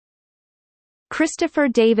Christopher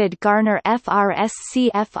David Garner FRSC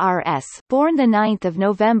born 9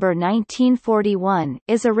 November 1941,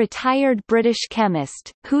 is a retired British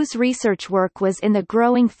chemist, whose research work was in the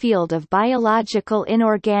growing field of biological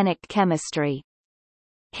inorganic chemistry.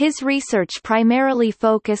 His research primarily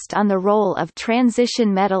focused on the role of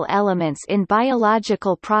transition metal elements in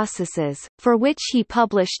biological processes, for which he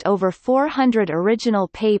published over 400 original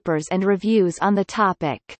papers and reviews on the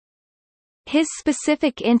topic. His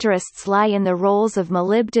specific interests lie in the roles of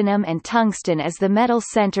molybdenum and tungsten as the metal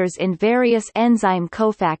centers in various enzyme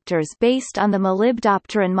cofactors based on the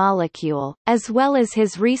molybdopterin molecule, as well as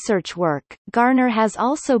his research work. Garner has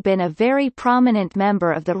also been a very prominent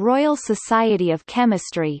member of the Royal Society of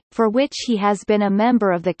Chemistry, for which he has been a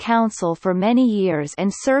member of the Council for many years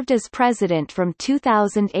and served as president from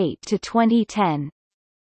 2008 to 2010.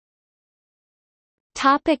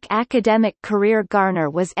 Academic career. Garner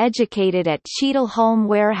was educated at Cheadle-Hulme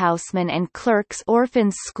Warehouseman and Clerk's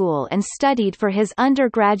Orphans School and studied for his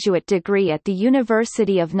undergraduate degree at the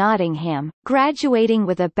University of Nottingham, graduating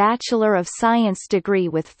with a Bachelor of Science degree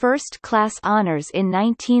with first-class honours in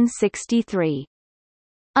 1963.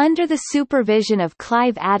 Under the supervision of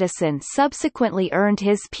Clive Addison, subsequently earned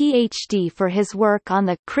his Ph.D. for his work on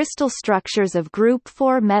the crystal structures of Group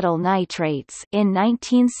 4 metal nitrates in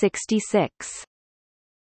 1966.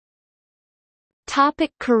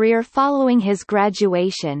 Career. Following his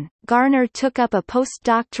graduation, Garner took up a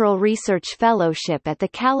postdoctoral research fellowship at the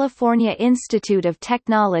California Institute of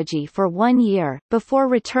Technology for 1 year, before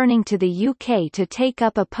returning to the UK to take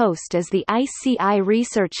up a post as the ICI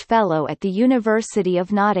Research Fellow at the University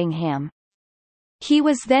of Nottingham. He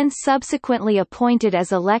was then subsequently appointed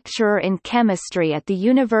as a lecturer in chemistry at the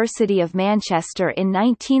University of Manchester in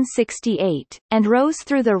 1968, and rose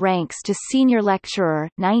through the ranks to senior lecturer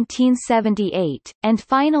 1978, and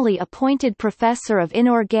finally appointed professor of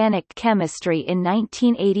inorganic chemistry in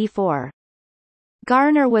 1984.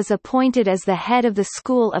 Garner was appointed as the head of the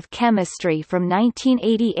School of Chemistry from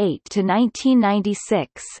 1988 to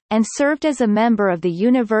 1996, and served as a member of the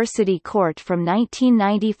University Court from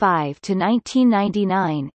 1995 to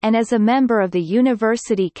 1999, and as a member of the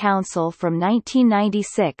University Council from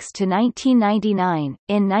 1996 to 1999.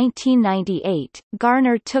 In 1998,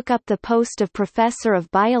 Garner took up the post of Professor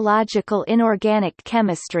of Biological Inorganic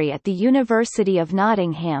Chemistry at the University of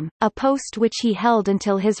Nottingham, a post which he held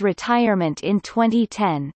until his retirement in 2010.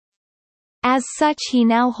 As such, he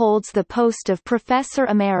now holds the post of Professor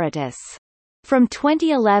Emeritus. From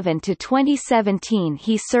 2011 to 2017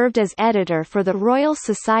 he served as editor for the Royal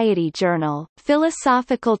Society Journal,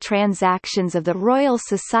 Philosophical Transactions of the Royal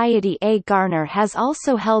Society. Garner has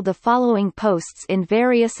also held the following posts in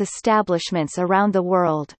various establishments around the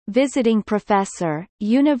world: Visiting Professor,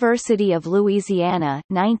 University of Louisiana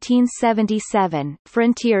 1977,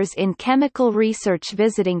 Frontiers in Chemical Research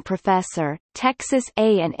Visiting Professor, Texas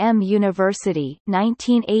A&M University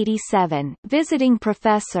 1987, Visiting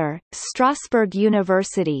Professor, Strasbourg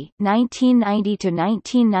University 1990 to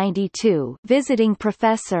 1992, Visiting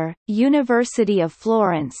Professor, University of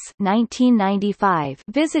Florence 1995,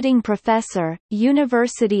 Visiting Professor,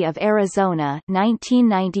 University of Arizona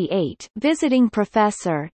 1998, Visiting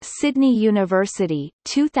Professor, Sydney University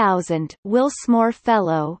 2000, Wilsmore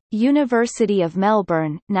Fellow, University of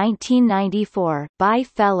Melbourne 1994, By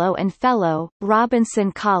Fellow and Fellow,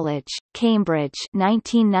 Robinson College, Cambridge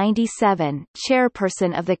 1997,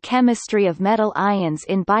 Chairperson of the Chemistry of Metal Ions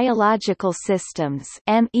in Biological Systems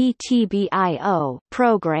METBIO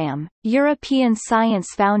Program, European Science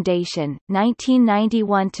Foundation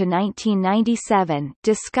 1991 to 1997.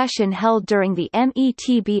 Discussion held during the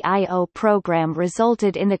METBIO program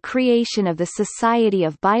resulted in the creation of the Society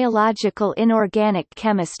of Biological Inorganic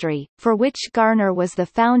Chemistry, for which Garner was the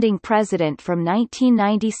founding president from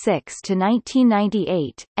 1996 to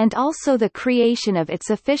 1998, and also the creation of its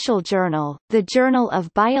official journal, the Journal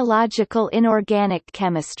of Biological Inorganic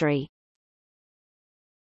Chemistry.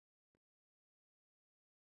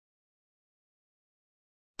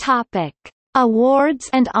 Topic: Awards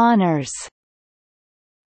and honors.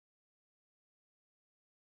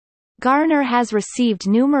 Garner has received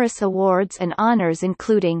numerous awards and honors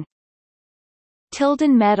including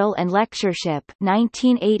Tilden Medal and Lectureship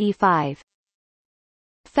 1985,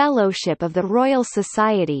 Fellowship of the Royal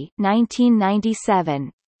Society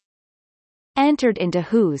 1997, entered into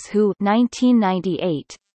Who's Who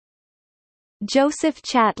 1998, Joseph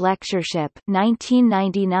Chatt Lectureship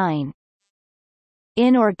 1999,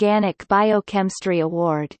 Inorganic Biochemistry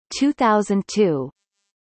Award 2002,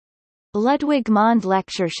 Ludwig Mond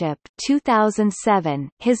Lectureship 2007.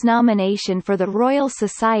 His nomination for the Royal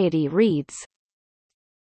Society reads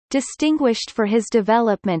distinguished for his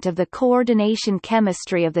development of the coordination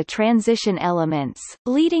chemistry of the transition elements,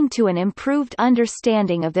 leading to an improved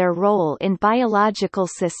understanding of their role in biological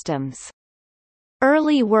systems.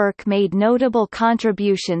 Early work made notable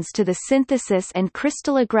contributions to the synthesis and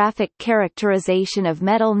crystallographic characterization of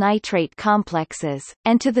metal nitrate complexes,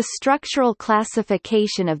 and to the structural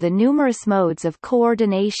classification of the numerous modes of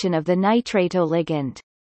coordination of the nitratoligand.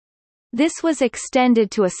 This was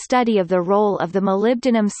extended to a study of the role of the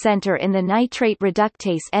molybdenum center in the nitrate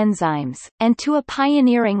reductase enzymes, and to a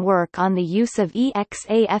pioneering work on the use of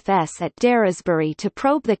EXAFS at Daresbury to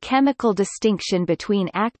probe the chemical distinction between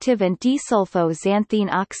active and desulfoxanthine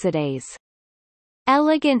oxidase.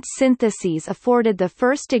 Elegant syntheses afforded the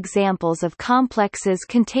first examples of complexes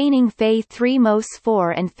containing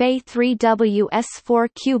Fe3-MOS4 and Fe3WS4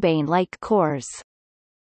 cubane-like cores.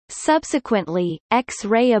 Subsequently,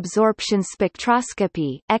 X-ray absorption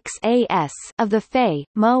spectroscopy (XAS) of the Fe,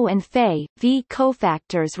 Mo and Fe-V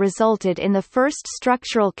cofactors resulted in the first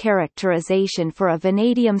structural characterization for a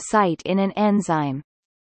vanadium site in an enzyme.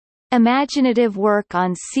 Imaginative work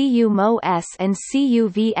on Cu-MoS and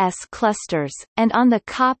Cu-Vs clusters, and on the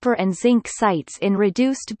copper and zinc sites in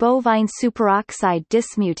reduced bovine superoxide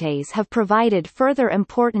dismutase have provided further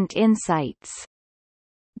important insights.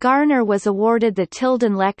 Garner was awarded the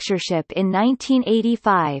Tilden Lectureship in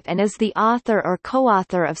 1985 and is the author or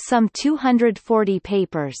co-author of some 240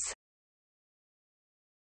 papers.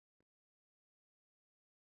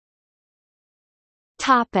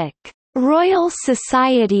 Topic: Royal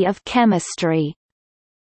Society of Chemistry.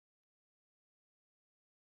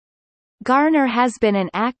 Garner has been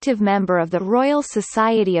an active member of the Royal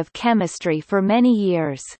Society of Chemistry for many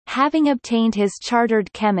years, having obtained his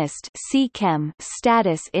Chartered Chemist (C.Chem)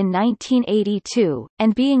 status in 1982,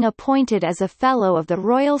 and being appointed as a Fellow of the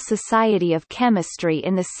Royal Society of Chemistry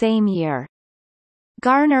in the same year.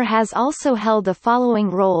 Garner has also held the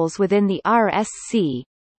following roles within the RSC: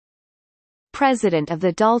 President of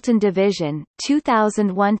the Dalton Division,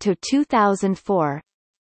 2001–2004,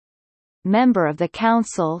 Member of the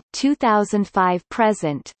Council,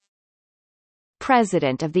 2005–present,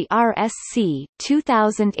 President of the RSC,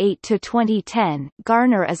 2008–2010.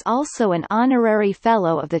 Garner is also an honorary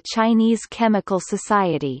Fellow of the Chinese Chemical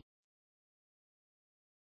Society.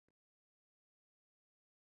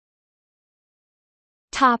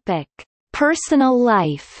 Topic: Personal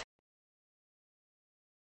life.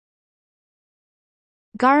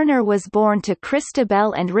 Garner was born to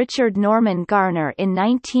Christabel and Richard Norman Garner in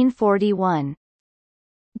 1941.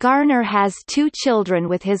 Garner has 2 children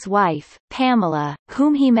with his wife, Pamela,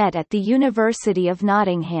 whom he met at the University of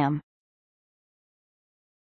Nottingham.